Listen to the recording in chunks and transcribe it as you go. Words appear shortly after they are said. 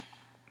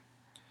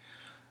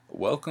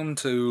Welcome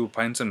to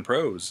Pints and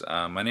Prose.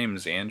 My name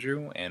is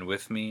Andrew, and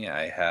with me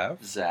I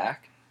have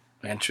Zach.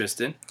 And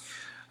Tristan.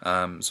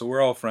 So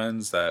we're all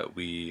friends that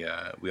we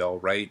all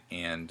write,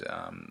 and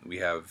we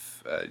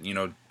have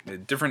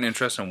different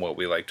interests in what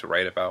we like to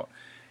write about.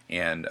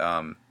 And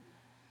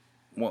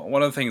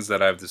one of the things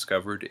that I've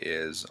discovered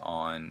is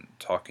on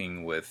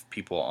talking with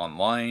people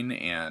online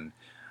and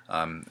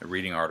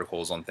reading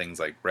articles on things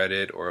like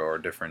Reddit or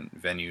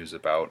different venues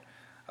about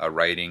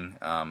writing.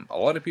 A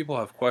lot of people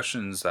have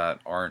questions that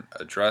aren't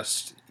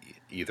addressed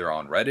either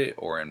on Reddit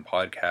or in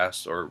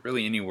podcasts or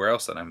really anywhere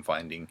else that I'm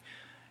finding.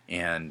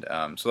 And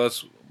so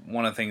that's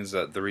one of the things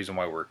that the reason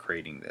why we're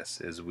creating this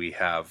is we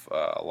have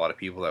a lot of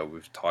people that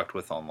we've talked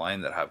with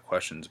online that have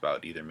questions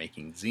about either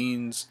making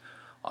zines,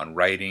 on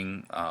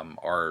writing,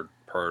 our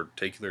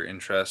particular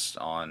interest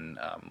on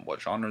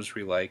what genres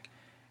we like,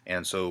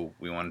 and so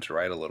we wanted to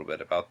write a little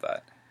bit about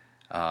that.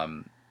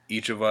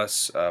 Each of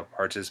us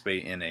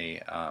participate in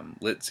a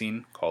lit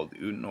zine called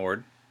Oot and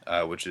Ord,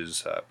 which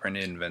is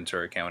printed in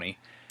Ventura County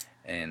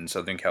in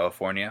Southern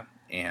California.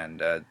 And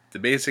the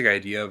basic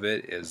idea of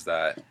it is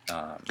that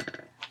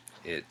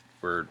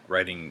we're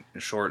writing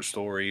short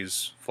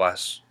stories,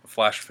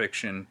 flash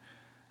fiction,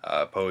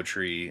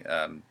 poetry,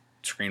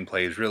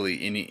 screenplays,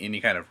 really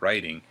any kind of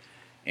writing,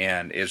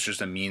 and it's just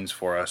a means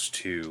for us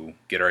to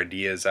get our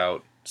ideas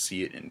out,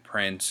 see it in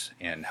print,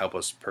 and help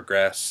us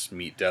progress,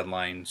 meet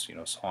deadlines,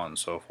 so on and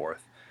so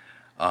forth.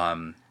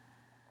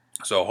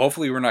 So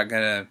hopefully we're not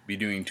gonna be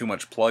doing too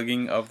much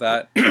plugging of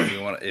that.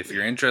 If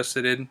you're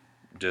interested in,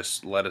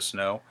 just let us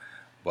know.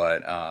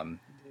 But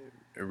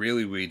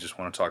really, we just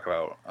want to talk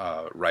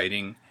about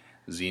writing,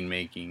 zine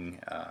making,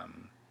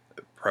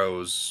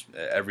 prose,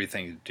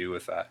 everything to do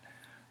with that.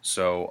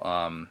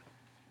 So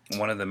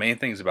one of the main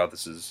things about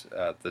this is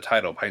the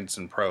title, Pints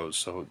and Prose.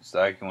 So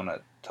Zach, you want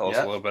to tell us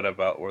a little bit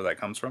about where that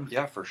comes from?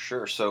 Yeah, for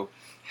sure. So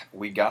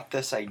we got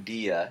this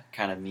idea,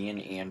 kind of me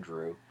and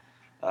Andrew.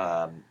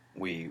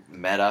 We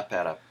met up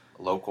at a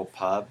local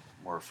pub.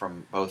 We're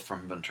both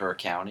from Ventura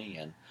County,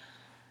 and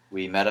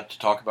we met up to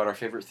talk about our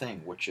favorite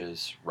thing, which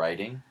is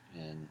writing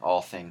and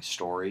all things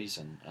stories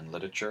and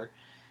literature.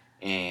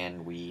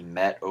 And we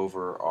met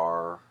over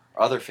our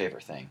other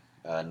favorite thing,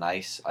 a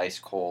nice ice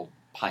cold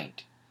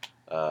pint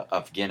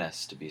of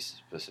Guinness, to be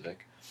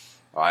specific.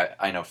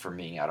 I know for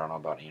me, I don't know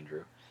about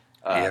Andrew.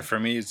 For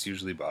me, it's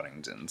usually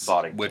Boddington's,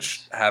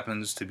 which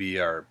happens to be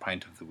our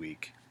pint of the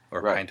week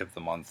or pint of the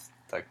month,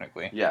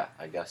 technically. Yeah,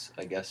 I guess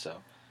so.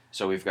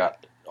 So we've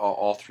got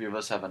all three of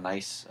us have a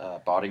nice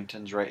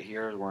Boddington's right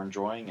here we're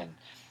enjoying, and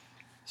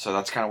so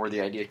that's kind of where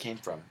the idea came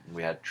from.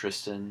 We had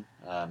Tristan,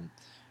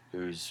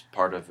 who's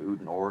part of Oot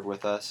and Ord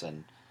with us,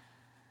 and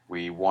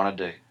we wanted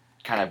to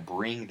kind of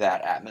bring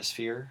that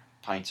atmosphere,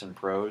 pints and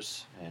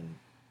prose, and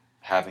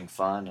having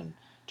fun and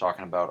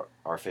talking about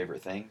our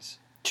favorite things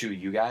to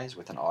you guys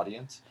with an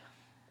audience.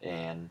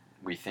 And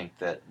we think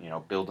that,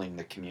 building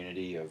the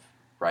community of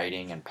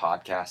writing and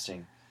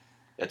podcasting,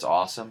 it's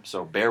awesome.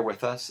 So bear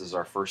with us. This is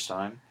our first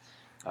time.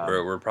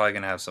 We're probably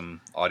going to have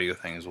some audio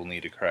things we'll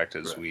need to correct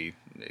as we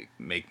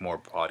make more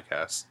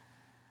podcasts.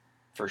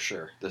 For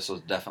sure. This was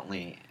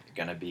definitely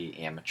going to be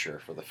amateur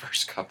for the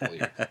first couple of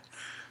years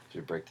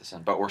to break this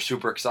in. But we're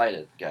super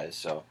excited, guys.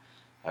 So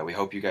we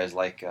hope you guys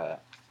like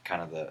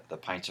kind of the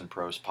Pints and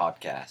Prose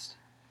podcast.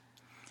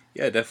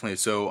 Yeah, definitely.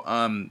 So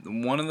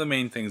one of the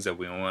main things that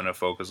we want to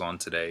focus on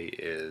today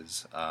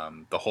is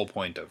the whole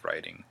point of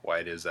writing, why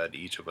it is that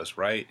each of us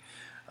write,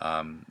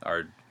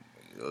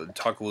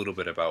 talk a little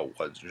bit about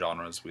what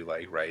genres we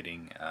like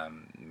writing,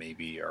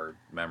 maybe our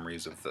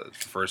memories of the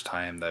first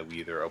time that we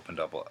either opened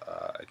up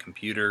a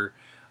computer,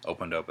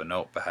 opened up a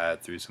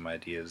notepad, threw some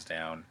ideas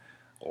down,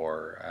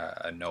 or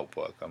a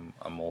notebook,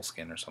 a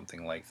moleskin or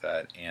something like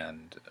that,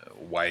 and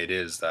why it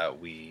is that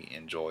we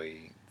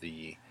enjoy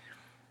the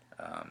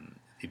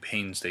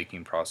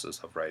painstaking process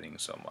of writing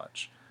so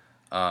much.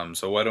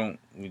 So why don't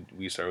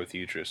we start with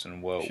you,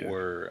 Tristan? Let's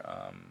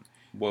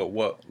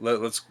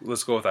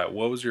go with that.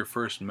 What was your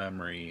first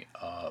memory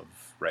of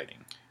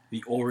writing?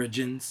 The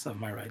origins of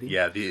my writing?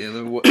 Yeah,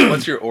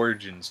 what's your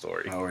origin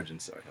story? My origin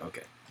story,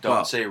 okay.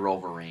 Don't say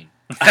Wolverine.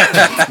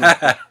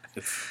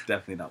 It's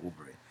definitely not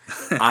Wolverine.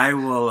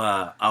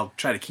 I'll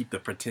try to keep the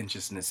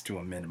pretentiousness to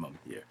a minimum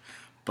here.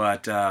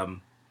 But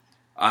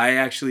I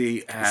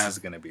actually have... This is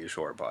going to be a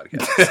short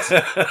podcast.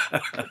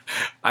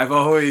 I've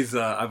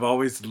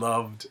always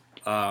loved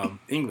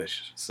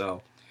English,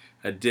 so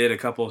I did a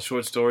couple of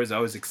short stories. I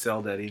always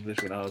excelled at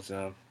English when I was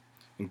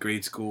in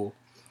grade school.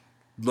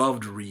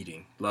 Loved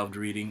reading,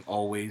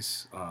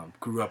 always.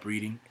 Grew up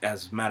reading.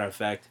 As a matter of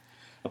fact,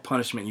 a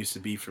punishment used to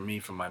be for me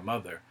from my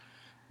mother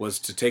was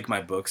to take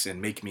my books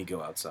and make me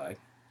go outside.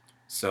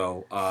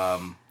 So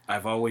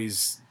I've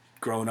always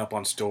grown up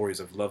on stories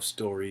of love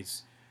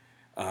stories.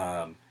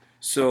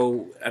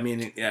 So, I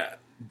mean,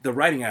 the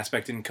writing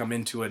aspect didn't come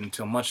into it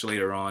until much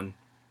later on.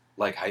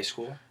 Like high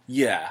school?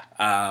 Yeah.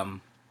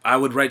 I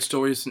would write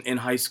stories in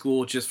high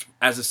school just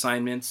as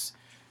assignments.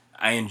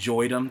 I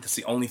enjoyed them. That's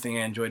the only thing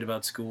I enjoyed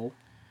about school.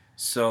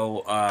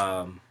 So,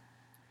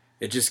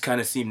 it just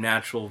kind of seemed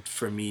natural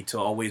for me to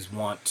always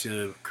want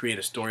to create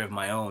a story of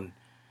my own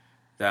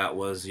that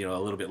was, a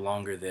little bit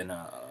longer than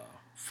a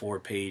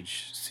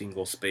 4-page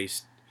single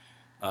spaced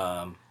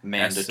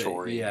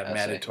Mandatory essay. essay.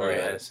 Mandatory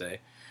Right. essay.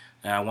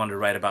 And I wanted to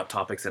write about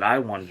topics that I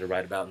wanted to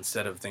write about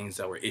instead of things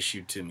that were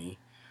issued to me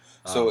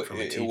So from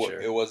a teacher.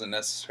 it wasn't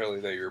necessarily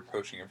that you're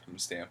approaching it from the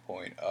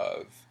standpoint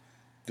of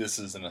this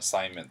is an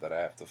assignment that I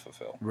have to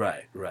fulfill.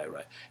 Right.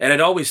 And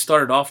it always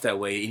started off that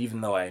way,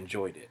 even though I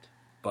enjoyed it.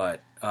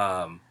 But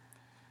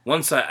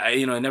once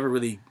it never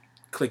really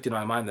clicked in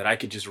my mind that I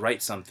could just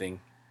write something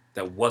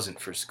that wasn't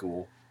for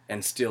school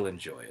and still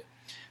enjoy it.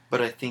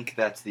 But I think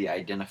that's the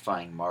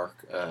identifying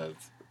mark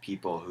of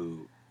people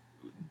who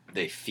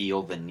they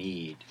feel the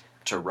need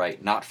to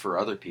write, not for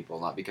other people,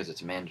 not because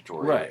it's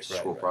mandatory or it's a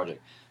school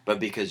project, but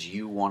because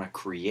you want to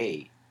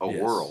create a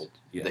world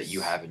that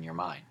you have in your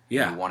mind.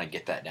 Yeah. You want to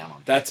get that down on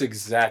paper. That's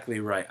exactly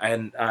right.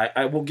 And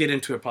I will get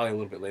into it probably a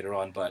little bit later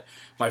on, but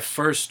my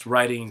first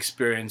writing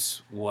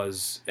experience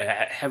was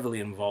heavily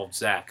involved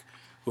Zach,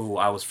 who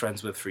I was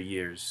friends with for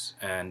years.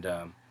 And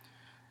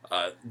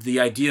the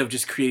idea of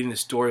just creating the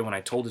story when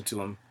I told it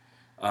to him,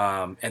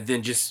 and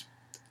then just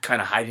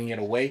kind of hiding it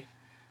away,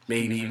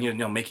 maybe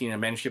making it a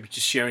manuscript,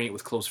 just sharing it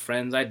with close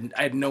friends. I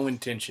had no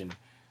intention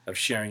of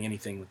sharing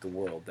anything with the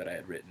world that I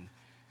had written.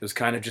 It was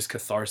kind of just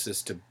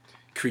catharsis to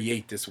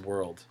create this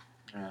world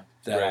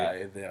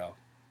that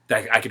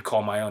that I could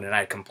call my own, and I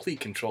had complete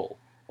control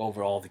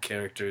over all the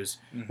characters,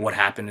 what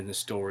happened in the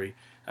story.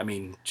 I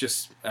mean,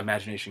 just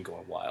imagination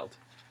going wild.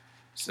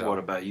 So, what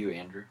about you,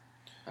 Andrew?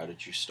 How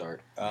did you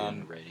start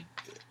in writing?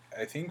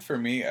 I think for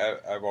me,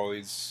 I've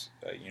always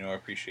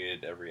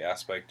appreciated every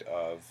aspect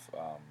of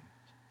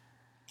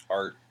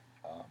art.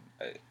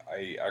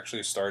 I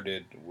actually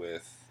started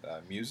with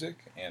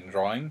music and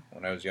drawing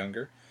when I was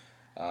younger,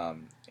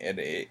 and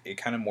it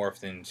kind of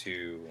morphed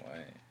into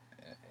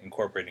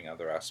incorporating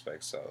other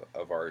aspects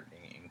of art,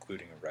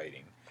 including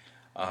writing.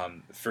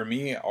 For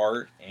me,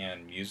 art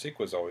and music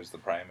was always the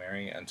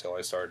primary until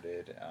I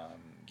started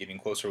getting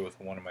closer with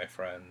one of my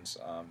friends,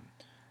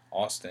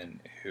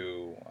 Austin,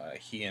 who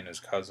he and his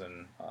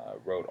cousin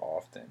wrote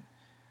often.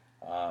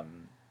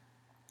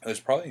 It was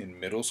probably in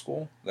middle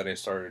school that I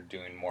started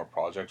doing more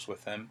projects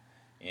with him.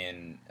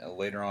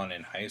 Later on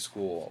in high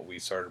school, we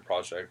started a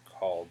project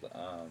called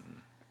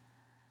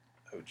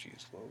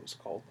what was it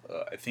called?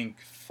 I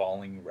think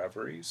Falling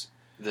Reveries.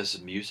 This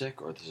is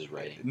music or this is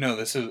writing? No,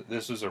 this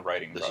was a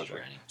writing This project. is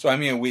writing. So I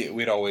mean,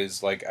 we'd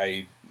always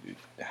I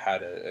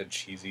had a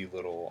cheesy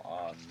little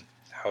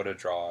how to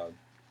draw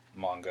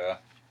manga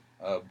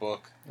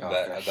book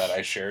that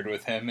I shared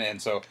with him,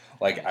 and so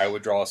Nice. I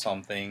would draw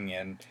something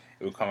and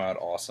it would come out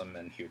awesome,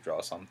 and he would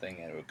draw something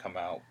and it would come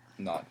out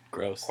not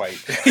gross. Quite.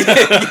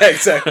 Yeah,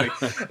 exactly.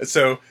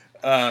 So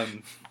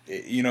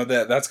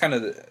that's kind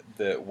of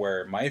the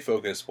where my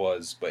focus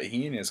was, but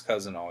he and his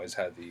cousin always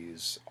had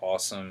these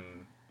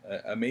awesome,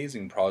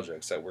 amazing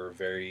projects that were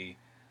very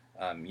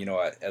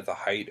at the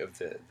height of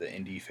the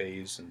indie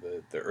phase and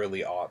the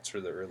early aughts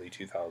or the early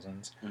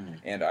 2000s,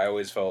 and I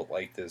always felt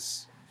like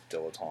this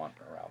dilettante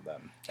around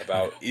them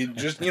about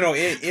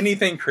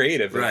anything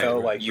creative. It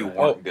felt like you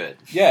weren't good.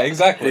 Yeah,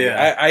 exactly.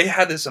 Yeah. I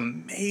had this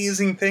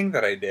amazing thing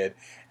that I did,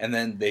 and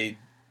then they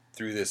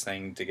threw this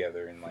thing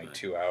together in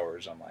 2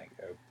 hours. I'm like,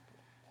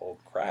 oh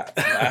crap,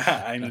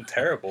 I'm a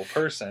terrible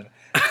person.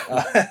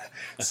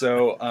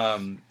 So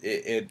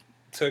it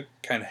took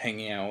kind of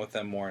hanging out with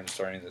them more and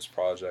starting this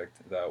project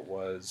that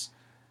was,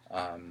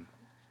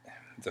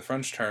 the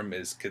French term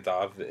is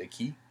cadavre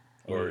exquis,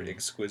 or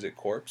exquisite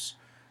corpse,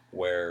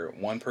 where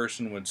one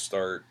person would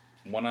start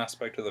one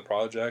aspect of the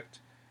project,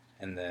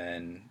 and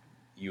then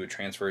you would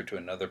transfer it to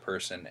another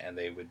person, and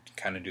they would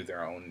kind of do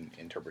their own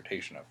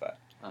interpretation of that.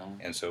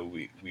 And so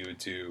we would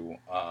do,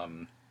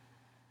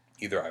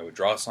 either I would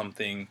draw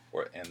something,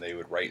 and they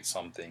would write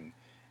something,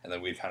 and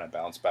then we'd kind of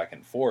bounce back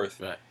and forth.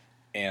 Right.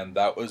 And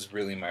that was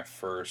really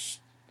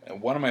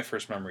one of my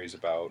first memories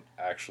about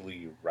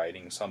actually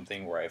writing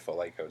something where I felt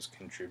like I was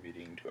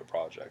contributing to a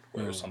project,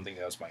 where it was something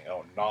that was my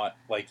own, not,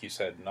 like you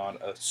said,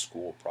 not a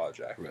school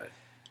project. Right.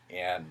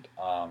 And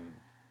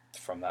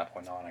from that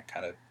point on, I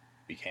kind of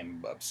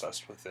became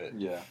obsessed with it.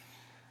 Yeah.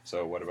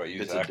 So what about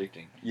you, It's Zach?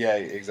 addicting. Yeah,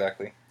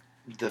 exactly.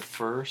 The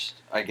first,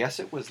 I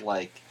guess it was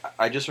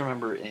I just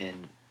remember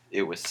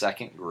it was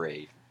second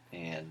grade,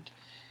 and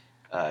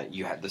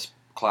you had this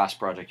class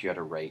project. You had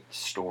to write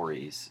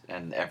stories,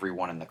 and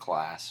everyone in the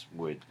class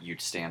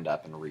you'd stand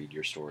up and read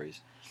your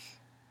stories.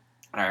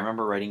 And I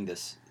remember writing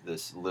this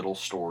little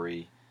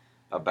story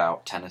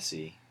about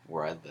Tennessee,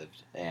 where I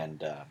lived,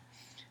 and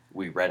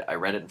I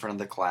read it in front of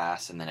the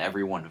class, and then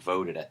everyone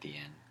voted at the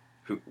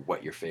end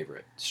what your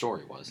favorite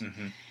story was.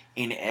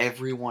 And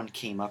everyone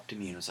came up to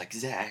me and was like,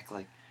 Zach,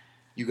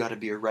 you got to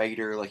be a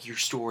writer. Your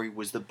story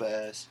was the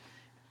best.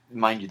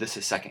 Mind you, this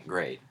is second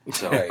grade,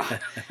 so I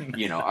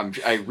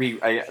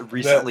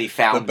recently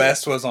found the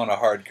best was on a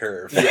hard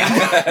curve.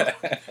 Yeah.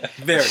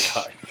 Very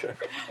hard.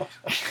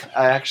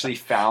 I actually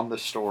found the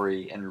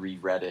story and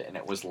reread it, and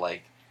it was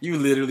You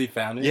literally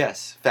found it?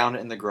 Yes, found it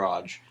in the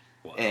garage,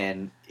 Wow.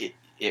 and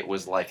it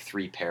was like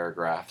 3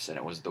 paragraphs, and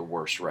it was the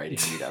worst writing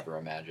you'd ever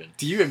imagine.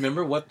 Do you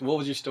remember what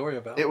was your story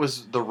about? It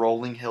was The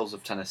Rolling Hills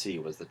of Tennessee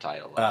was the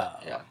title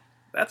of it. Yeah.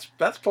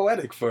 That's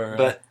poetic for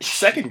But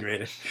second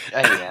grader.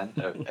 Hey man,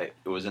 it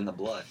was in the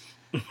blood.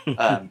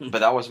 But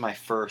that was my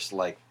first,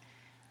 like,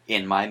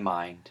 in my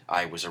mind,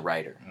 I was a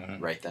writer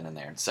right then and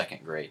there in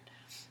second grade,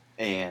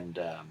 and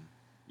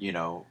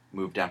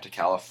moved down to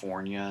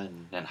California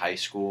and in high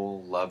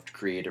school, loved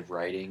creative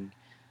writing,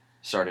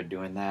 started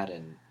doing that,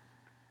 and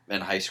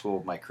in high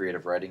school, my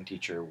creative writing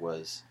teacher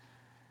was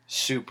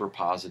super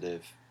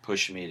positive,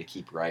 pushed me to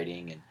keep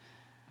writing,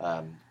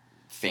 and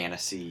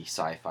fantasy,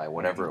 sci-fi,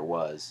 whatever it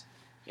was.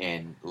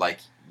 And like,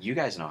 you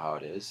guys know how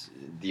it is.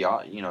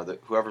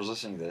 Whoever's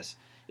listening to this,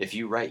 if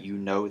you write,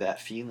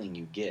 that feeling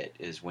you get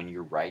is when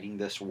you're writing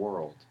this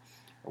world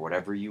or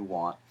whatever you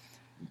want,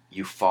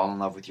 you fall in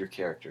love with your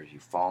characters, you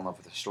fall in love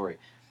with the story.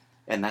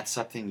 And that's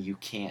something you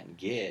can't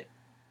get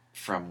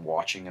from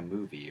watching a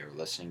movie or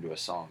listening to a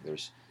song.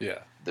 There's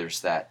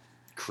that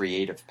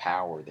creative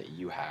power that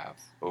you have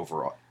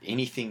over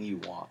anything you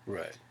want.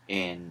 Right.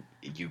 And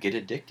you get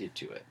addicted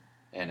to it.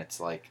 And it's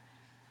like,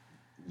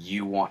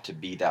 you want to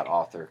be that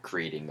author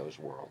creating those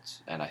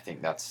worlds. And I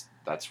think that's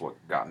what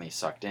got me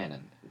sucked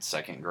in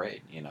second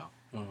grade,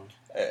 Mm-hmm.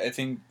 I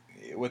think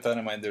with that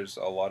in mind, there's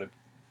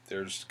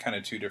kind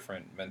of two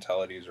different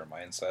mentalities or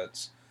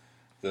mindsets.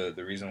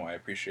 The reason why I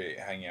appreciate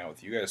hanging out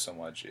with you guys so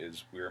much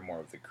is we're more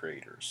of the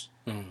creators.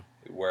 Mm-hmm.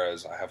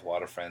 Whereas I have a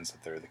lot of friends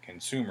that they're the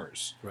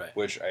consumers, right.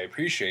 Which I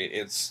appreciate.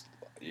 It's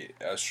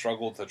a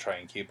struggle to try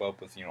and keep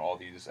up with all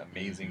these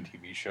amazing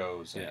TV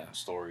shows and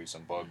stories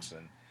and books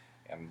and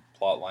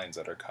plot lines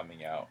that are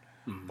coming out,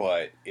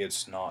 but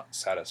it's not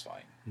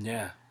satisfying.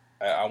 Yeah.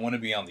 I want to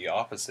be on the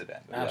opposite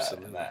end of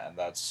Absolutely. that, and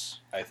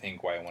that's, I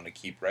think, why I want to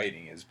keep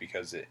writing, is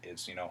because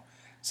it's,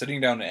 sitting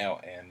down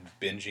and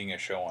binging a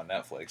show on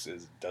Netflix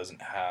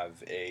doesn't have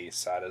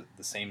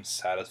the same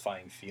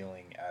satisfying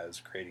feeling as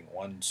creating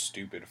one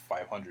stupid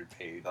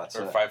 500-page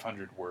or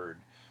 500-word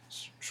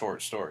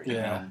short story.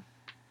 Yeah.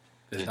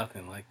 There's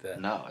nothing like that.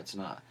 No, it's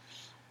not.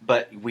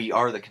 But we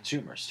are the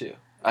consumers too.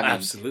 I mean,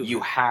 absolutely. You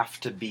have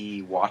to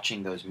be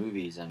watching those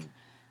movies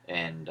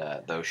and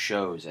those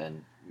shows,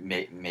 and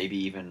maybe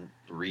even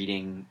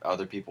reading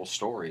other people's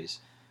stories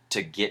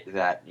to get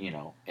that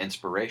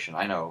inspiration.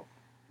 I know,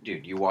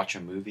 dude. You watch a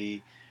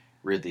movie,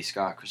 Ridley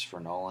Scott, Christopher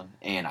Nolan,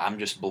 and I'm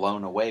just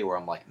blown away. Where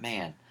I'm like,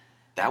 man,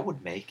 that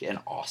would make an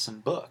awesome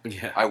book.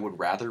 Yeah. I would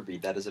rather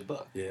read that as a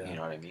book. Yeah. You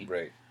know what I mean?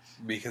 Right.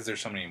 Because there's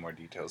so many more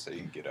details that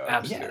you can get out.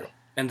 Absolutely.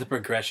 And the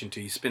progression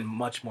too. You spend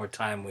much more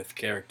time with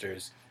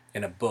characters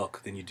in a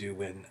book than you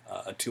do in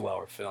a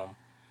 2-hour film.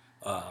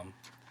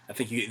 I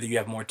think you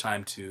have more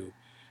time to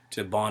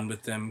bond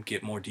with them,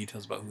 get more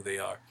details about who they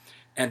are.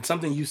 And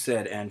something you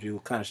said, Andrew,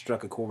 kind of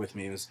struck a chord with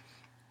me. Was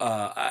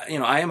I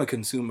am a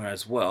consumer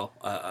as well.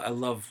 I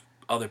love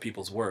other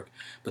people's work,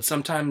 but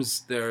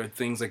sometimes there are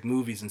things like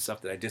movies and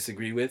stuff that I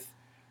disagree with.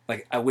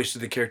 Like, I wish that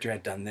the character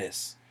had done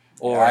this,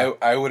 or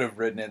I would have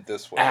written it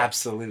this way.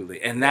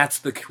 Absolutely, and that's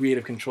the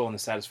creative control and the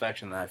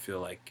satisfaction that I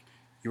feel like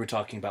you were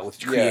talking about with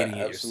creating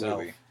it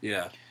yourself.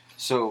 Yeah.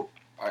 So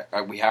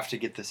we have to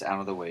get this out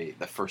of the way.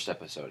 The first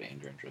episode,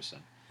 Andrew and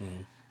Tristan.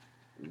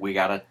 Mm-hmm. We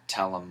gotta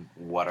tell them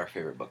what our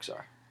favorite books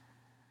are.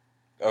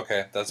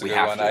 Okay, that's a good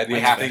one. I didn't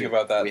even think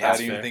about that. I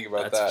didn't even think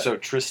about that. So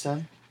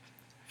Tristan,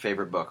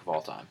 favorite book of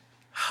all time.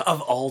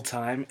 Of all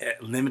time,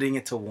 limiting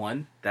it to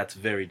one, that's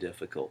very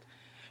difficult.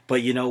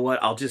 But you know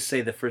what? I'll just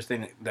say the first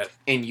thing that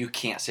and you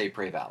can't say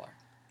Pray Valor.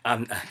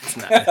 It's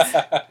not.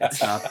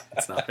 It's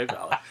not Pray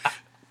Valor.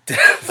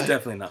 It's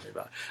definitely not Pray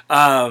Valor.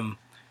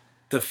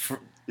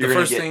 You're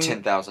going to get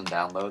 10,000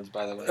 downloads,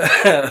 by the way.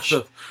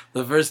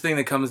 The first thing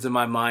that comes to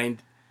my mind,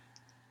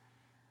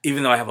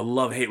 even though I have a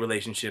love-hate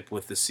relationship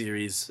with the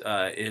series,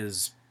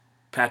 is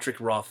Patrick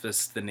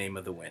Rothfuss' The Name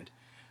of the Wind.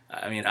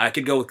 I mean, I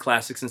could go with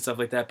classics and stuff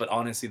like that, but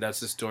honestly, that's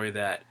the story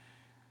that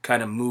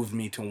kind of moved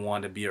me to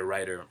want to be a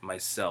writer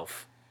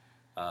myself.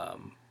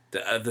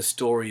 The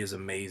story is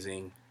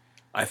amazing.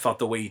 I thought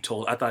the way he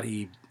told, I thought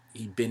he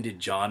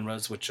bended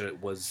genres, which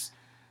was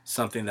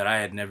something that I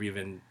had never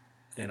even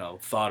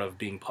thought of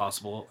being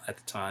possible at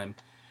the time.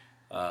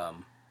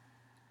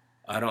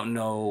 I don't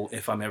know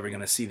if I'm ever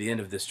going to see the end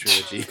of this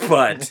trilogy,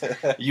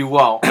 but you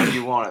won't.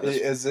 You won't.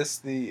 Is this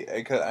the?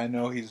 I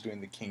know he's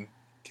doing the King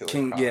Killer.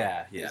 King,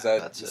 yeah. Is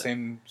that That's the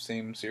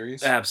same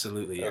series?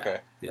 Absolutely. Yeah. Okay.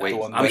 Yeah. Wait,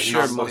 I'm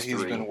sure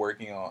he's been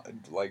working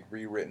on, like,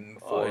 rewritten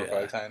 4 or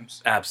 5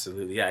 times.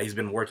 Absolutely. Yeah, he's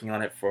been working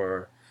on it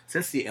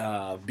since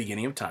the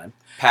beginning of time.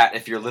 Pat,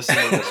 if you're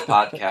listening to this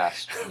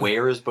podcast,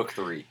 where is book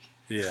 3?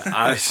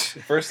 Yeah.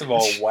 First of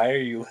all, why are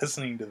you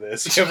listening to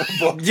this? You have a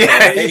book.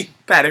 Yeah,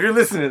 Pat, if you're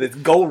listening to this,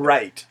 go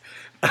right.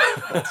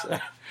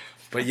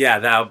 But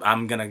yeah,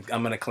 I'm gonna claim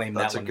That's that one.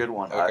 That's a good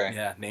one. Okay.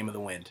 Yeah, Name of the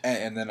Wind.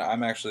 And then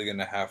I'm actually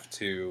gonna have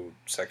to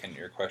second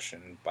your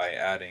question by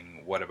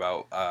adding, what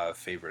about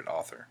favorite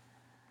author?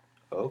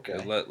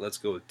 Okay. Let's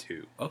go with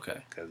 2.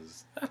 Okay.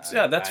 Because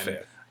that's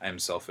fair. I'm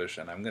selfish,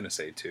 and I'm gonna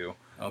say 2.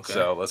 Okay.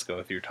 So let's go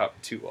with your top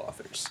 2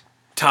 authors.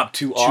 Top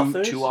 2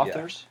 authors. 2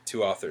 authors. Yeah,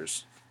 2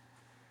 authors.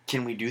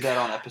 Can we do that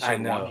on I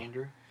episode know. 1,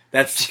 Andrew?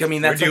 That's like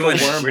We're a doing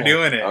it. wormhole. We're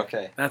doing it.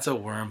 Okay. That's a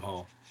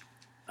wormhole.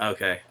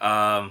 Okay.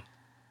 I'm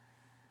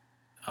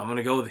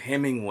gonna go with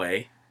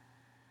Hemingway.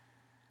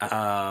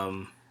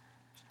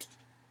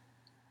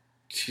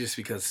 Just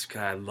because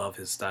God, I love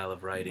his style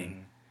of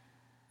writing,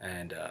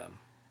 and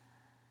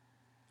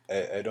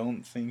I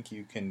don't think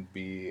you can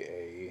be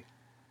a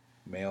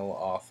male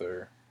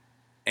author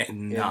and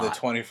in not the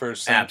 21st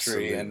century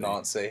absolutely. and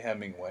not say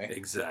Hemingway.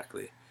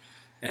 Exactly.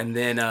 And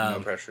then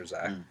No pressure,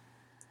 Zach.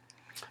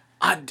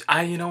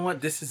 I you know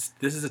what, this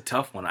is a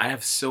tough one. I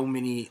have so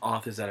many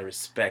authors that I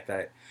respect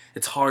that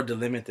it's hard to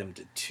limit them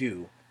to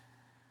 2.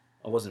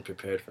 I wasn't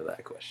prepared for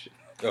that question.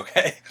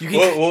 Okay. You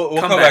can We'll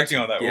come back to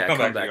you on that. Yeah, We'll come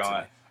back to you on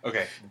that.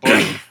 Okay.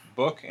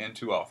 Book and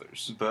 2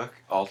 authors. Book,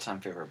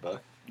 all-time favorite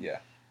book. Yeah.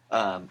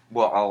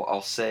 Well,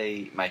 I'll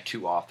say my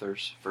 2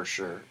 authors for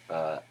sure.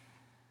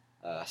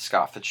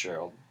 Scott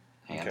Fitzgerald,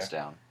 hands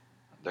down.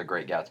 The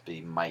Great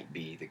Gatsby might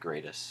be the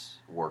greatest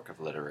work of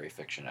literary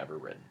fiction ever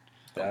written.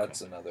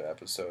 That's another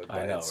episode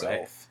by I know,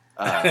 itself.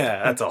 right?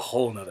 That's a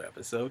whole nother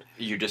episode.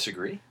 You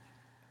disagree?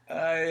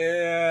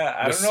 Yeah,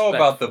 I don't know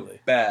about the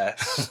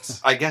best.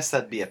 I guess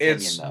that'd be opinion,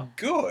 It's though.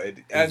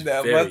 good, It's and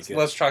very good.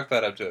 let's chalk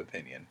that up to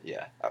opinion.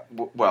 Yeah.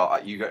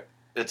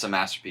 It's a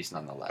masterpiece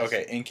nonetheless.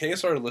 Okay, in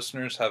case our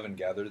listeners haven't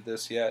gathered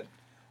this yet,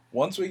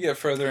 once we get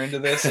further into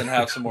this and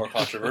have some more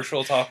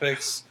controversial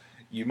topics,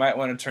 you might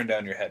want to turn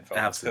down your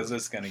headphones because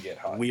it's going to get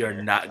hot. We are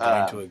not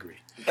going to agree.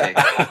 Okay.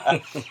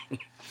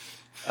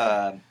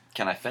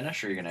 Can I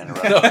finish, or are you going to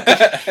interrupt?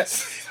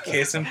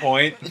 Case in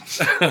point.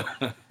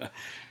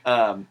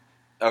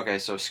 Okay,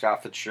 so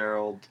Scott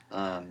Fitzgerald,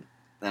 then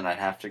I'd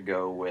have to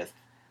go with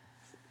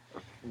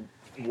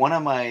one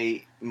of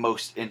my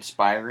most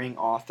inspiring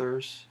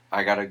authors.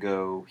 I gotta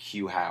go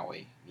Hugh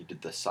Howey. He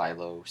did the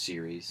Silo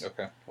series.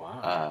 Okay.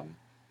 Wow.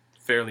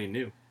 Fairly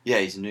new. Yeah,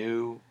 he's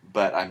new,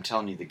 but I'm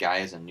telling you, the guy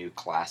is a new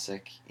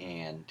classic,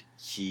 and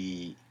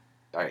he's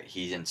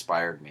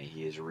inspired me.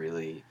 He is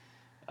really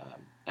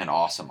an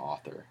awesome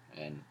author,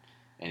 and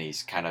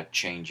he's kind of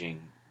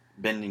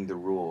bending the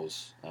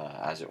rules,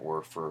 as it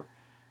were, for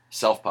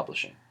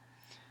self-publishing.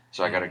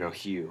 So I got to go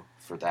Hugh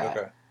for that.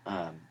 Okay.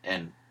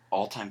 And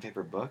all-time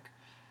favorite book,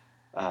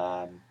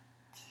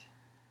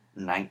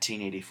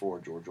 1984,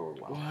 George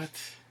Orwell. What?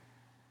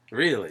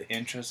 Really?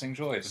 Interesting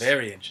choice.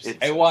 Very interesting.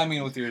 Hey, well, I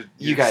mean, with your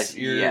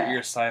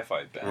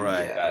sci-fi bent,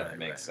 Right, that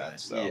makes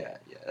sense. Though. Yeah.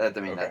 I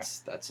mean, Okay.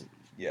 that's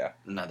Yeah.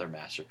 another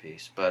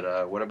masterpiece.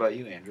 But what about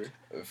you, Andrew?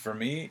 For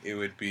me, it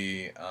would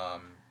be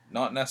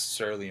not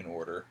necessarily in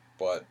order,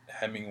 but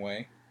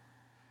Hemingway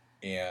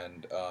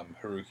and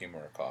Haruki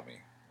Murakami.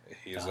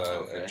 He's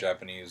a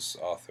Japanese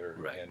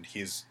author, and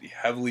he's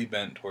heavily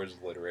bent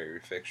towards literary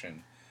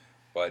fiction,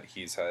 but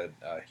he's had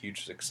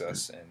huge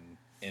success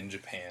in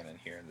Japan and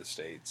here in the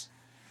States.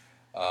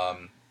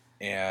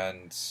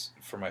 And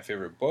for my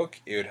favorite book,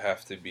 it would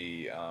have to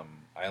be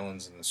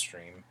Islands in the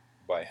Stream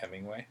by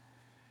Hemingway,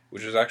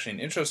 which is actually an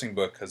interesting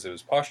book because it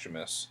was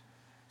posthumous.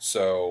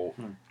 So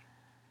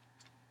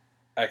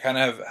I kind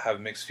of have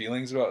mixed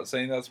feelings about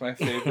saying that's my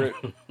favorite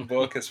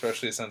book,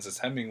 especially since it's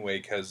Hemingway,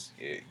 because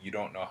you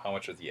don't know how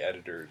much of the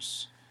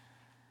editors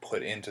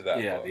put into that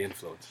book. Yeah, the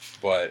influence.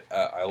 But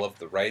I love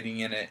the writing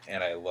in it,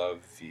 and I love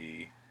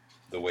the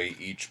way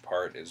each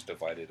part is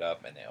divided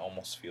up, and it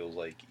almost feels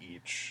like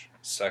each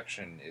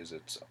section is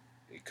it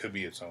could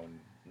be its own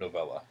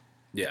novella.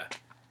 Yeah.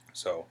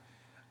 So,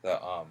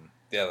 that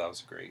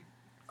was a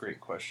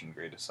great question,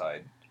 great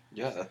aside.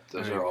 Yeah,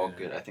 those are all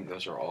good. I think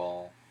those are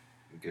all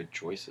good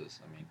choices.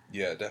 I mean,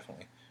 yeah,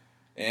 definitely.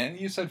 And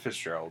you said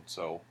Fitzgerald,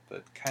 so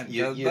that kind of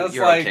you're that's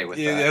like okay with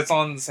that. It's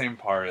on the same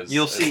par as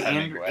you'll as see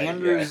Hemingway.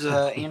 Andrew's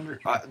Andrew.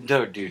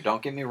 Dude,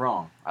 don't get me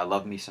wrong. I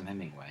love me some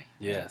Hemingway.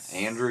 Yes.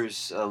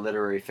 Andrew's a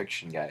literary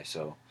fiction guy,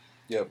 so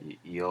yep,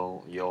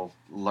 you'll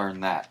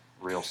learn that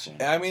real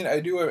soon. I mean, I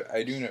do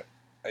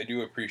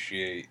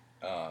appreciate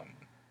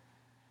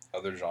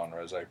other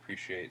genres. I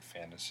appreciate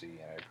fantasy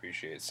and I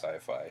appreciate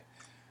sci-fi,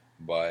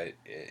 but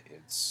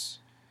it's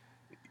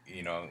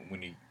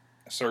when you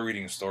start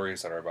reading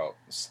stories that are about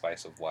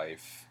slice of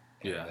life,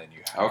 and then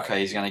you have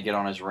he's gonna get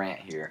on his rant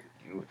here.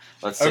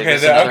 Let's okay.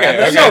 This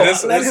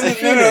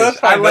That's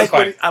fine. I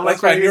like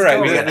fine. You're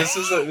right. going. This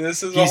is a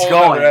He's whole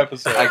going. other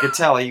episode. I could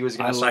tell he was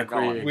gonna start like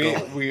where going.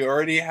 you're We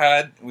already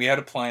had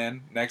a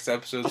plan. Next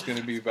episode is going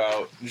to be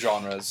about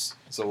genres,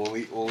 so we'll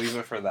leave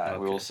it for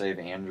that. We will save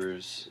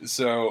Andrew's.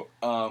 So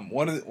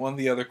one of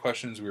the other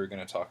questions we were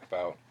going to talk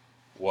about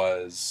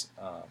was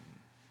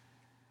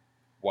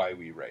why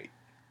we write.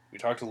 We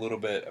talked a little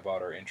bit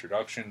about our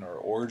introduction or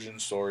origin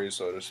story,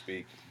 so to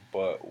speak,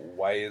 but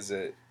why is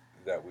it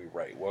that we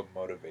write? What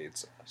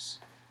motivates us?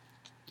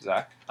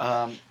 Zach?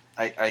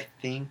 I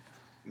think,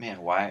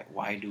 man,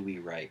 why do we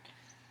write?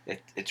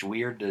 It's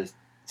weird to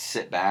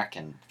sit back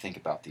and think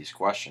about these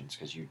questions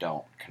because you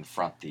don't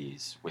confront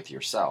these with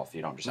yourself.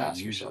 You don't just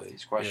ask yourself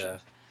these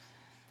questions. Yeah.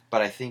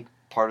 But I think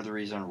part of the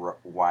reason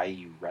why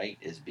you write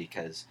is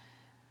because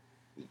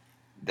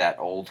that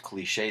old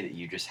cliche that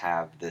you just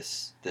have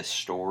this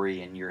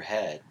story in your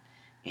head,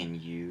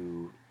 and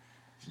you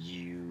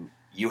you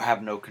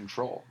have no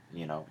control.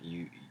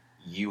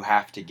 You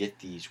have to get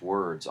these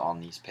words on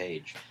these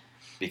page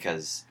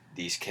because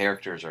these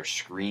characters are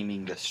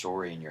screaming the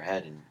story in your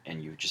head,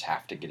 and you just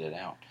have to get it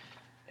out.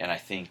 And I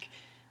think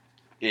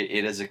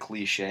it is a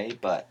cliche,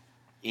 but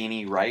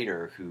any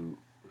writer who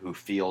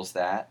feels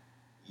that,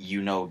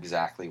 you know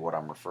exactly what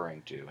I'm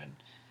referring to. And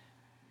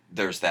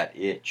there's that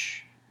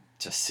itch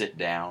to sit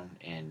down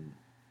and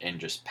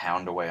just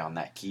pound away on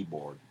that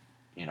keyboard,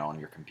 on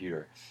your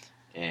computer,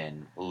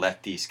 and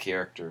let these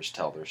characters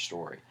tell their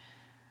story.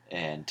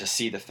 And to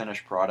see the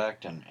finished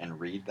product and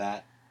read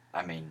that,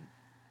 I mean,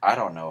 I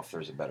don't know if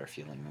there's a better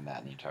feeling than that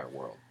in the entire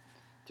world,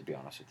 to be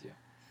honest with you.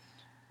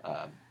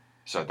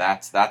 So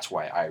that's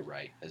why I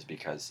write, is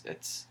because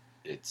it's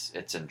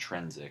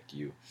intrinsic.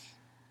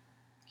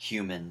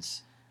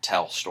 Humans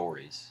tell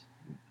stories.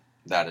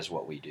 That is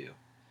what we do.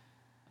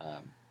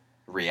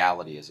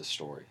 Reality is a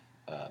story.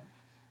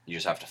 You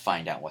just have to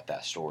find out what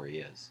that story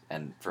is.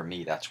 And for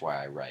me, that's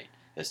why I write,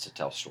 is to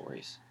tell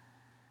stories.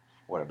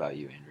 What about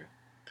you, Andrew?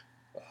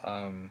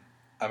 I'm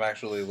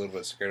actually a little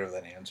bit scared of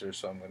that answer,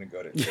 so I'm going to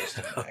go to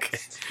Tristan Okay.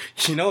 next.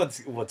 You know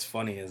what's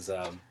funny is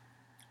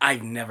I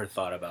never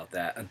thought about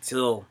that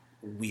until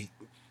we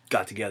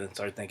got together and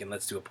started thinking,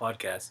 let's do a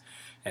podcast,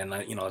 and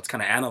let's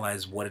kind of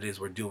analyze what it is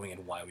we're doing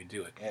and why we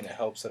do it. And it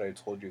helps that I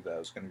told you that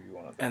was going to be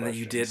one of the And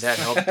questions. that you did. That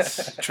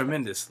helped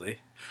tremendously.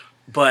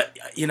 But,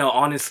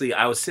 honestly,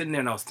 I was sitting there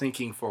and I was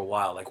thinking for a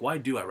while, like, why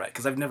do I write?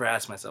 Because I've never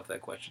asked myself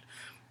that question.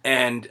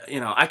 And,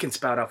 I can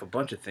spout off a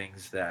bunch of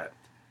things that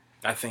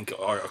I think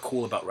are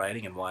cool about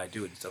writing and why I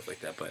do it and stuff like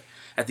that. But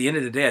at the end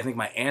of the day, I think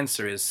my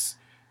answer is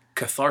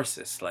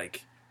catharsis.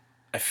 Like,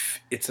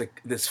 it's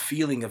like this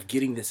feeling of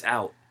getting this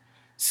out,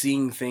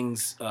 seeing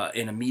things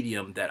in a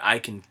medium that I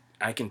can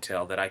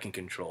tell, that I can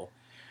control,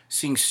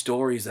 seeing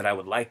stories that I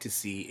would like to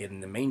see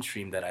in the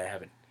mainstream that I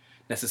haven't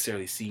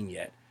necessarily seen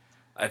yet.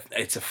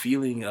 It's a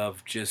feeling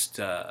of just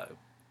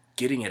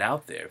getting it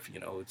out there.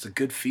 It's a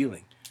good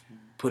feeling,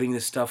 putting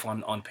this stuff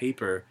on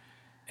paper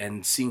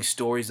and seeing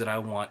stories that I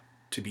want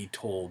to be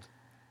told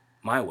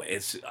my way.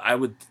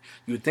 You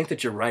would think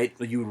that you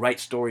would write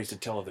stories to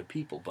tell other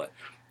people, but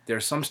there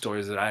are some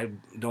stories that I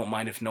don't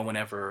mind if no one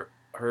ever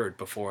heard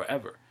before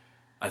ever.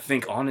 I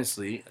think,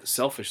 honestly,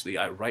 selfishly,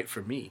 I write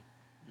for me.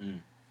 Mm.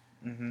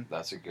 Mm-hmm.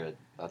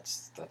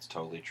 That's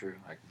totally true.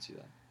 I can see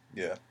that.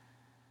 Yeah.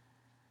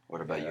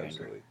 What about you,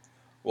 Absolutely. Andrew?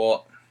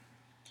 Well,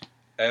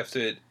 I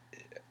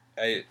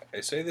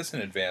say this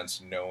in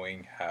advance,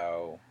 knowing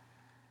how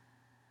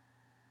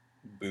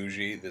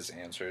bougie this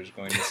answer is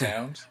going to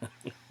sound,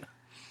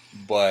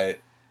 but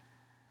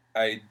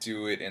I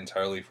do it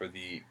entirely for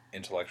the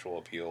intellectual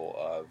appeal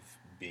of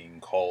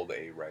being called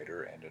a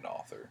writer and an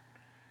author.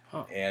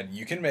 Huh. And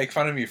you can make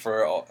fun of me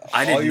for all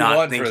I did you not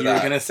want think for you that,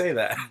 were going to say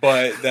that.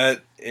 but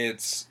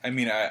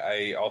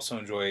I also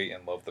enjoy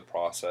and love the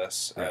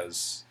process. Right.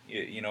 As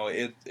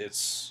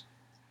it's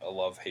a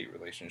love-hate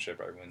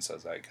relationship. Everyone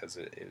says that because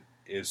it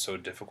is so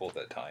difficult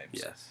at times.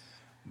 Yes.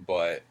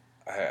 But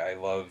I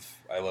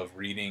love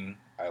reading.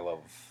 I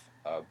love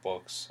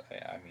books.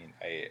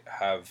 I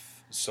have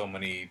so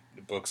many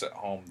books at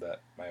home that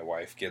my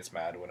wife gets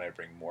mad when I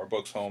bring more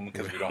books home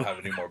because we don't have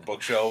any more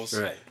bookshelves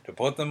right. to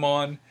put them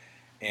on.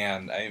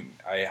 And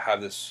I have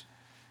this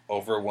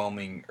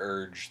overwhelming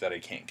urge that I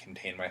can't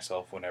contain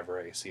myself whenever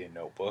I see a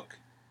notebook.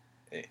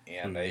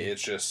 And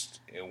it's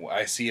just,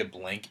 I see a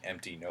blank,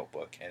 empty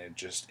notebook, and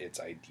it's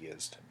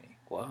ideas to me.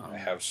 Wow. I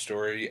have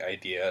story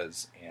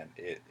ideas, and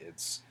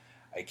it's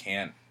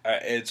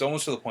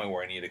almost to the point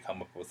where I need to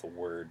come up with a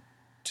word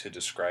to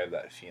describe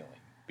that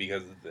feeling,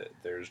 because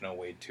there's no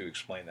way to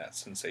explain that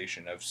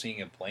sensation of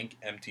seeing a blank,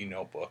 empty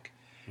notebook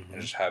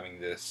and just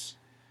having this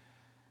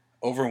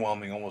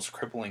overwhelming, almost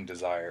crippling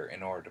desire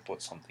in order to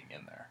put something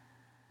in there.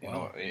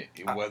 Wow.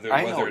 Whether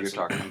I know what it's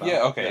you're talking about.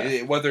 Yeah, okay.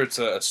 Yeah. Whether it's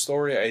a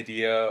story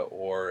idea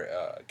or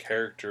a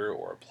character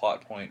or a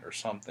plot point or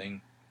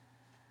something.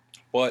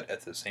 But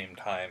at the same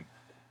time,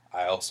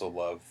 I also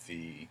love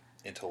the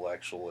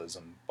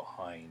intellectualism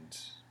behind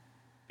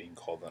being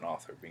called an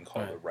author, being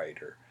called a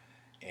writer.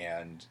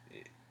 And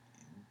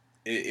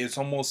it's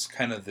almost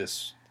kind of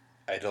this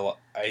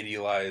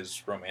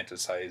idealized,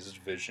 romanticized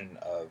vision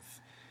of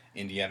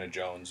Indiana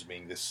Jones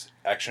being this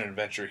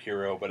action-adventure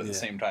hero, but at the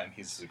same time,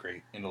 he's a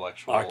great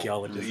intellectual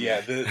archaeologist.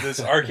 Yeah, this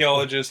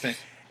archaeologist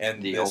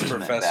and the this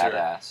ultimate professor.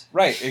 Badass.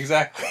 Right,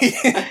 exactly.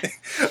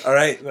 All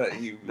right,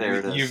 there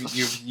it is.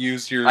 You've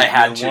used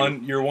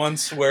your one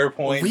swear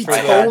point. We for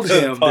told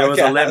the him there was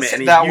a limit,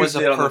 and he that used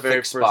was it a on the very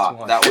perfect first spot.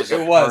 one. That was a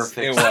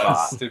perfect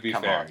spot. To be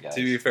Come fair, on, guys.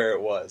 to be fair,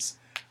 it was.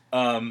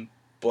 But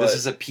this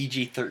is a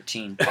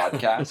PG-13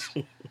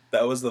 podcast.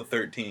 That was the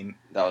 13.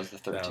 That was the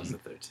 13. That was the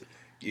 13.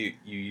 You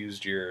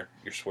used your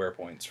swear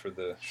points for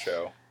the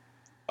show.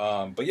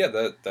 But yeah,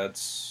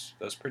 that's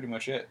pretty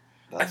much it.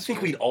 I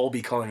think we'd all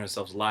be calling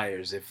ourselves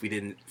liars if we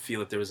didn't feel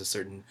that there was a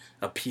certain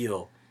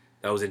appeal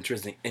that was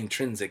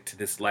intrinsic to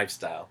this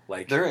lifestyle.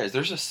 Like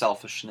there's a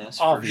selfishness.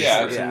 obviously, Yeah,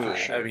 For absolutely. for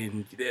yeah. sure. I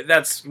mean,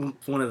 that's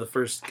one of the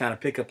first kind of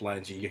pickup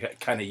lines you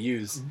kind of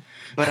use.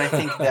 But I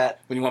think that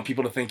when you want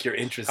people to think you're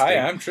interesting. Hi,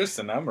 I'm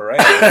Tristan. I'm a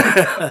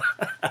writer.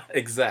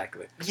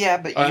 Exactly. yeah,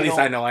 but Or you at least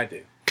don't- I know I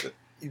do.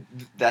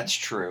 That's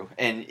true,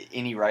 and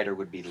any writer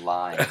would be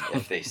lying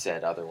if they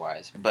said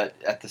otherwise. But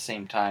at the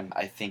same time,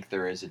 I think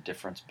there is a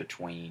difference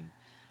between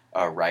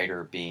a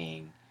writer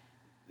being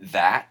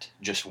that,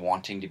 just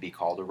wanting to be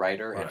called a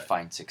writer and Right.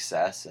 find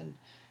success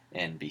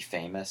and be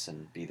famous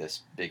and be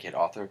this big hit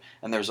author,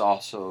 and there's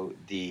also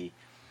the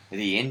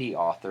indie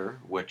author,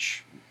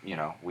 which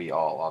we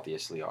all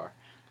obviously are,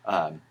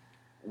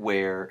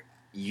 where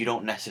you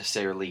don't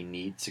necessarily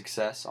need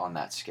success on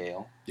that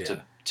scale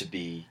Yeah. to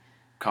be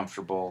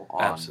comfortable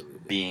on Absolutely.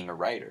 being a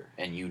writer,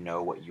 and you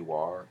know what you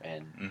are,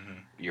 and Mm-hmm.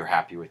 you're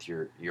happy with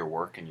your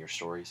work and your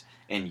stories,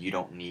 and you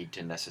don't need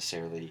to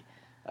necessarily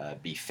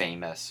be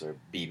famous or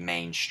be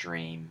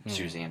mainstream.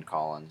 Suzanne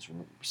Collins,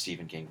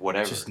 Stephen King,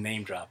 whatever. Just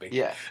name dropping.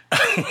 Yeah,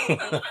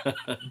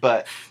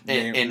 but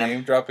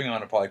Name dropping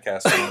on a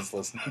podcast no one's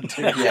listening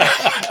to.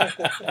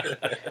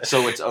 Yeah.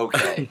 So it's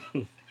okay.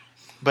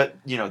 But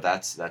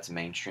that's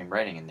mainstream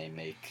writing, and they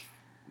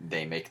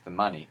make the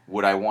money.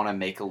 Would I want to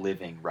make a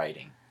living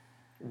writing?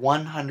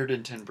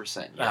 110%.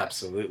 Yes.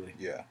 Absolutely.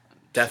 Yeah.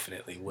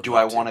 Definitely. Do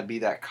I want to be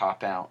that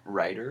cop out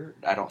writer?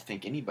 I don't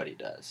think anybody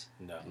does.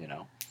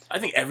 No. I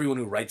think everyone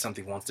who writes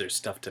something wants their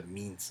stuff to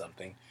mean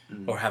something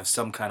or have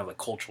some kind of a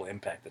cultural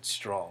impact that's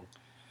strong.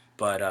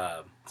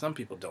 But some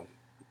people don't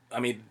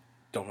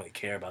really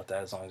care about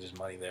that as long as there's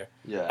money there.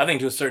 Yeah. I think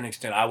to a certain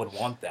extent I would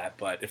want that,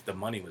 but if the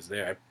money was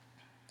there, I'd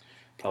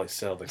probably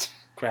sell the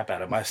crap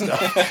out of my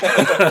stuff.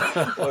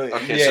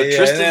 Okay, so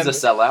Tristan's a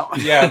sellout.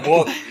 Yeah,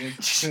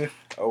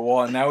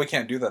 well, now we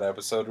can't do that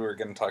episode. We're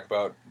going to talk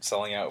about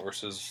selling out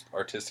versus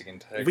artistic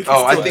integrity.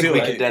 I think we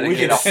could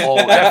dedicate a whole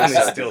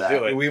episode to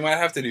that. We might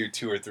have to do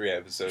 2 or 3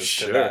 episodes to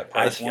Sure. that.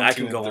 I Parts 1, 2,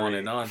 can and go 3. on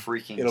and on.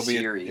 Freaking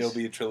series. It'll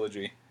be a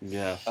trilogy.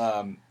 Yeah.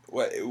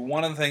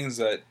 One of the things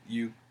that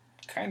you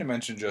kind of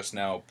mentioned just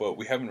now, but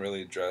we haven't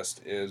really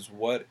addressed, is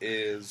what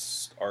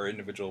is our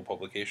individual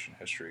publication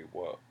history?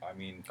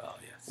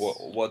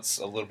 What's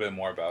a little bit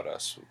more about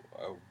us?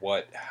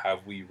 What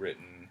have we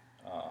written?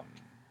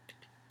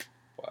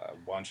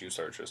 Why don't you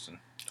start, Tristan?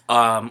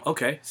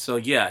 Okay, so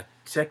yeah,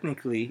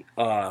 technically,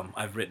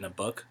 I've written a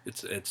book.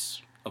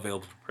 It's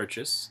available for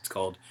purchase. It's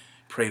called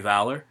Pray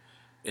Valor.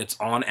 It's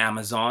on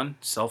Amazon,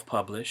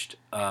 self-published.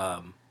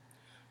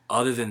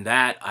 Other than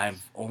that,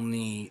 I've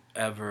only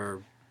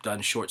ever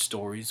done short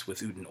stories with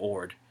Uten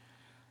Ord.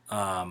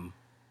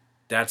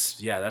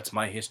 That's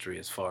my history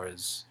as far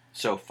as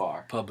so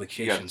far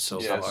publications so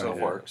far.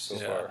 So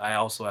far. I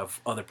also have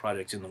other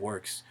projects in the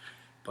works,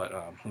 but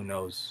who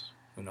knows?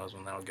 Who knows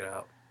when that'll get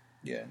out?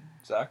 Yeah,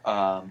 Zach.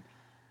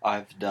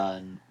 I've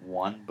done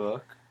one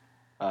book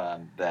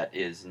that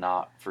is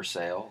not for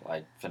sale.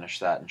 I finished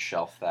that and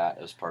shelved that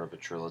as part of a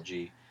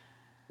trilogy,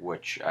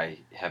 which I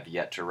have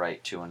yet to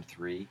write 2 and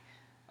 3.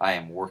 I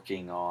am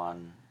working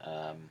on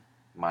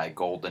my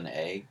golden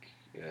egg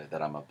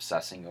that I'm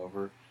obsessing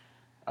over.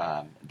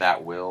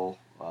 That will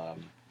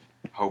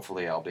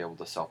hopefully I'll be able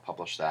to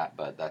self-publish that,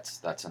 but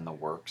that's in the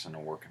works and a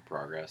work in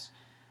progress,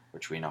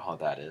 which we know how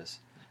that is.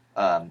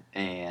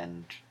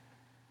 And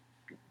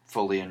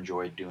fully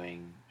enjoyed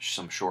doing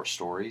some short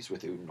stories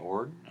with Uten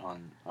Ord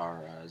on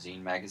our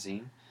zine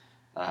magazine.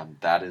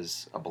 That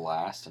is a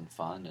blast and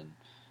fun,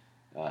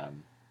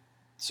 and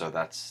so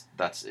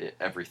that's it,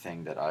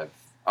 everything that I've.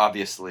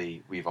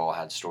 Obviously, we've all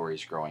had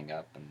stories growing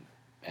up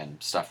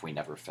and stuff we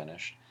never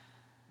finished.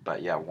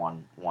 But yeah,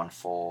 one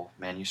full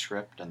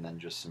manuscript and then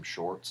just some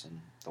shorts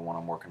and the one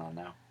I'm working on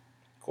now.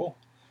 Cool.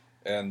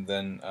 And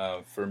then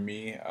for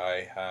me,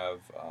 I have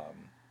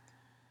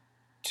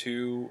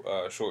 2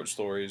 short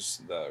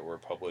stories that were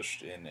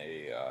published in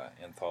a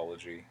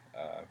anthology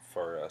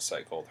for a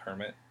site called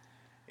Hermit,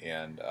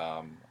 and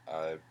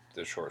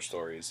the short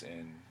stories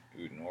in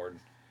Uten Ord.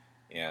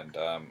 And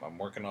I'm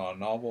working on a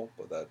novel,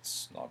 but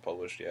that's not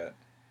published yet.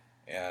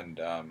 And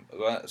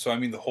so,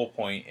 the whole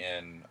point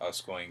in us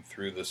going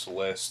through this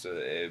list,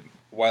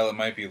 while it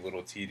might be a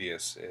little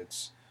tedious,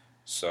 it's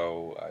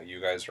so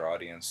you guys, our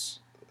audience,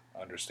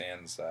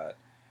 understands that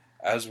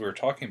as we're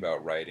talking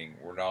about writing,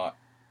 we're not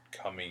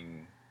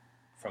coming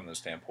from the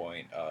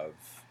standpoint of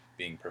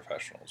being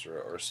professionals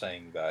or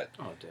saying that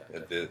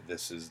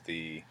this is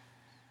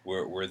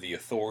we're the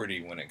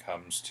authority when it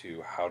comes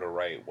to how to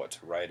write, what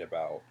to write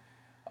about.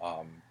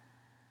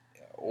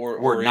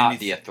 We're not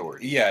the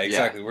authority. Yeah,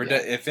 exactly.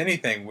 If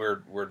anything,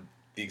 we're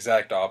the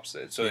exact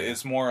opposite. So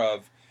it's more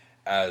of,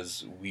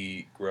 as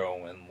we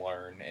grow and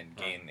learn and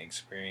gain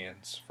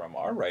experience from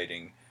our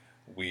writing,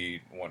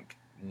 we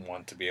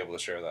want to be able to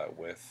share that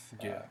with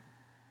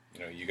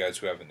you guys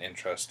who have an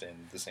interest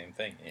in the same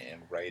thing, in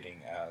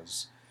writing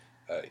as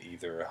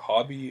either a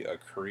hobby, a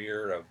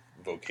career, a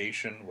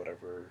vocation,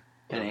 whatever.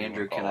 And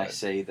Andrew, can I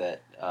say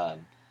that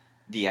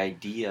the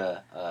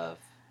idea of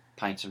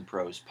Pints and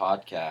Prose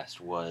podcast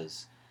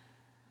was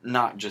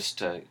not just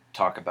to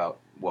talk about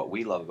what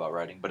we love about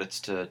writing, but it's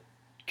to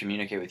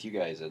communicate with you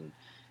guys, and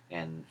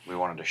we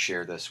wanted to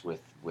share this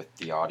with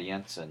the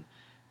audience, and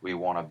we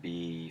want to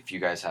be, if you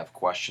guys have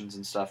questions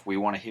and stuff, we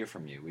want to hear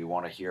from you. We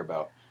want to hear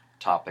about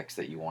topics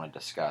that you want to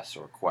discuss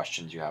or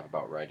questions you have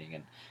about writing,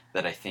 and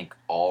that I think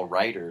all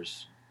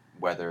writers,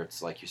 whether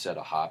it's like you said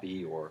a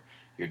hobby or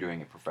you're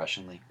doing it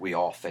professionally, we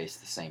all face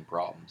the same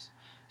problems.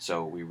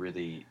 So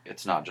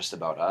it's not just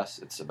about us,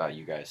 it's about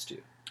you guys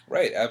too.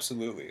 Right,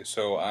 absolutely.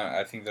 So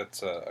I think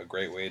that's a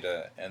great way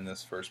to end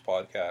this first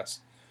podcast.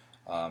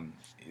 Um,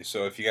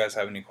 so if you guys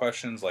have any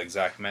questions, like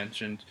Zach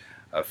mentioned,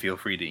 feel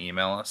free to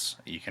email us.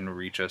 You can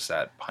reach us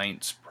at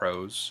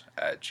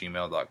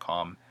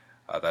pintsprose@gmail.com.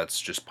 That's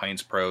just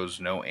pintsprose,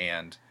 no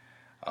and.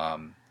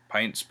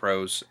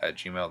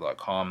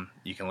 Pintsprose@gmail.com.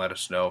 You can let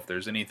us know if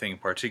there's anything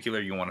particular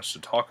you want us to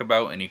talk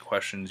about, any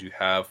questions you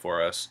have for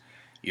us,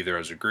 either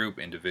as a group,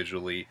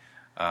 individually.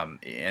 And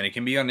it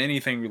can be on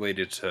anything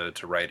related to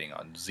writing,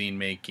 on zine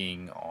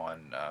making,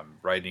 on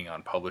writing,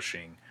 on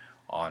publishing,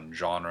 on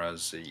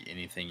genres,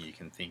 anything you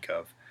can think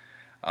of.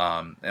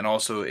 And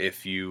also,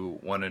 if you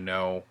want to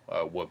know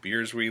what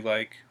beers we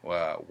like,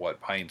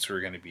 what pints we're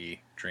going to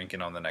be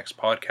drinking on the next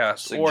podcast,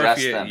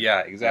 Suggest them.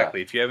 Yeah, exactly.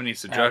 Yeah. If you have any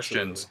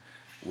suggestions,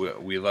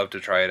 we love to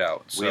try it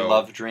out. So, we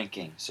love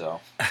drinking,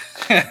 so.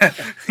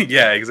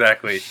 Yeah,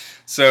 exactly.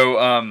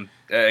 So,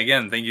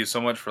 again, thank you so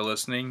much for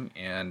listening,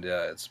 and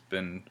it's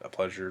been a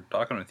pleasure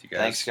talking with you guys.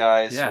 Thanks,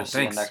 guys. Yeah, we'll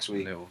see you next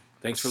week.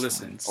 Thanks for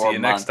listening. See you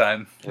next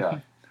time. Yeah.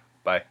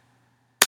 Bye.